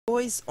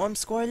Boys, I'm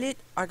Scarlet.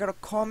 I got a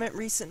comment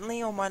recently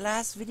on my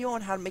last video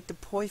on how to make the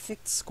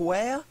perfect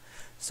square.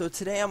 So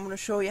today I'm going to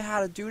show you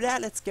how to do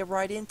that. Let's get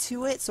right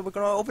into it. So we're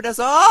going to open this.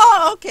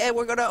 Oh, okay.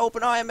 We're going to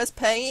open our MS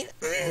Paint.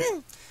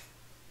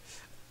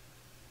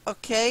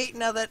 Okay,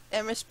 now that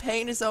MS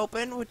Paint is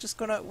open, we're just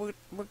gonna we're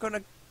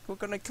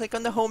gonna click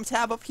on the Home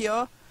tab up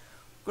here.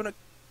 Gonna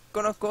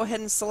go ahead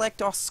and select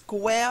our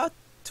square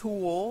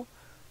tool.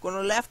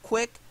 Gonna left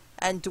click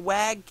and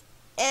drag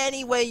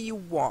any way you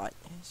want.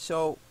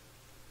 So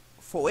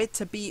for it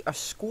to be a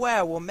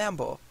square,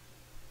 remember,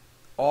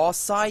 all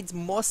sides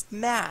must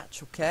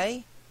match,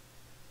 okay?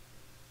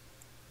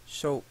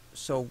 So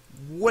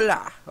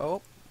voila.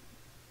 Oh,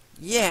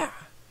 yeah.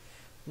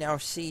 Now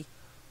see,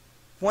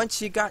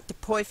 once you got the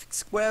perfect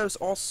square, there's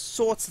all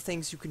sorts of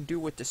things you can do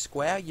with the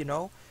square, you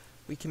know.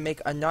 We can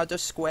make another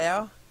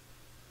square,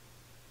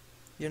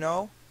 you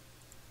know,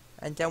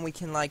 and then we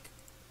can like,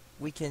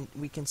 we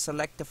can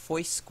select the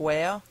first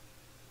square,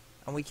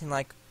 and we can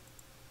like,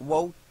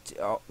 rotate.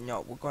 Oh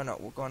no, we're gonna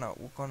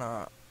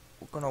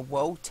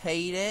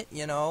rotate it,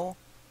 you know,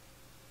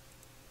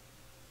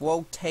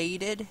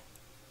 rotate it,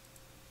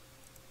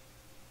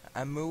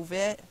 and move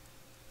it.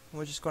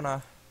 We're just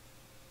gonna.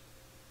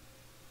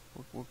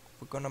 We're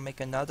gonna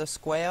make another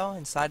square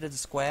inside of the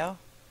square,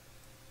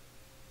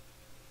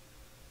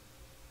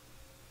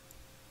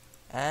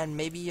 and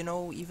maybe, you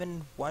know,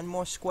 even one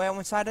more square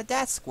inside of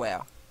that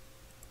square,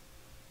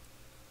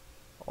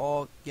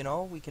 or you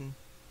know, we can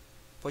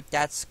put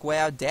that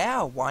square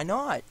there. Why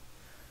not?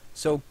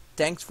 So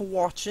thanks for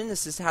watching.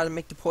 This is how to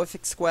make the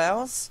perfect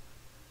squares.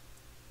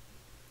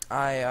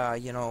 I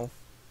you know,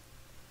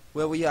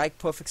 really like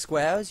perfect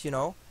squares, you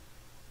know,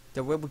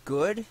 they're really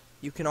good.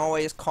 You can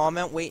always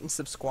comment, rate, and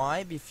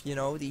subscribe if, you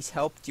know, these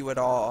helped you at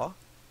all.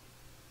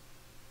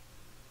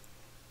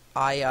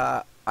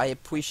 I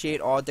appreciate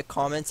all the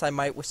comments I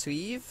might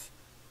receive.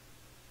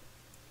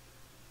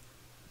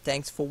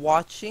 Thanks for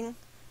watching.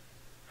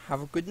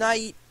 Have a good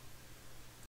night.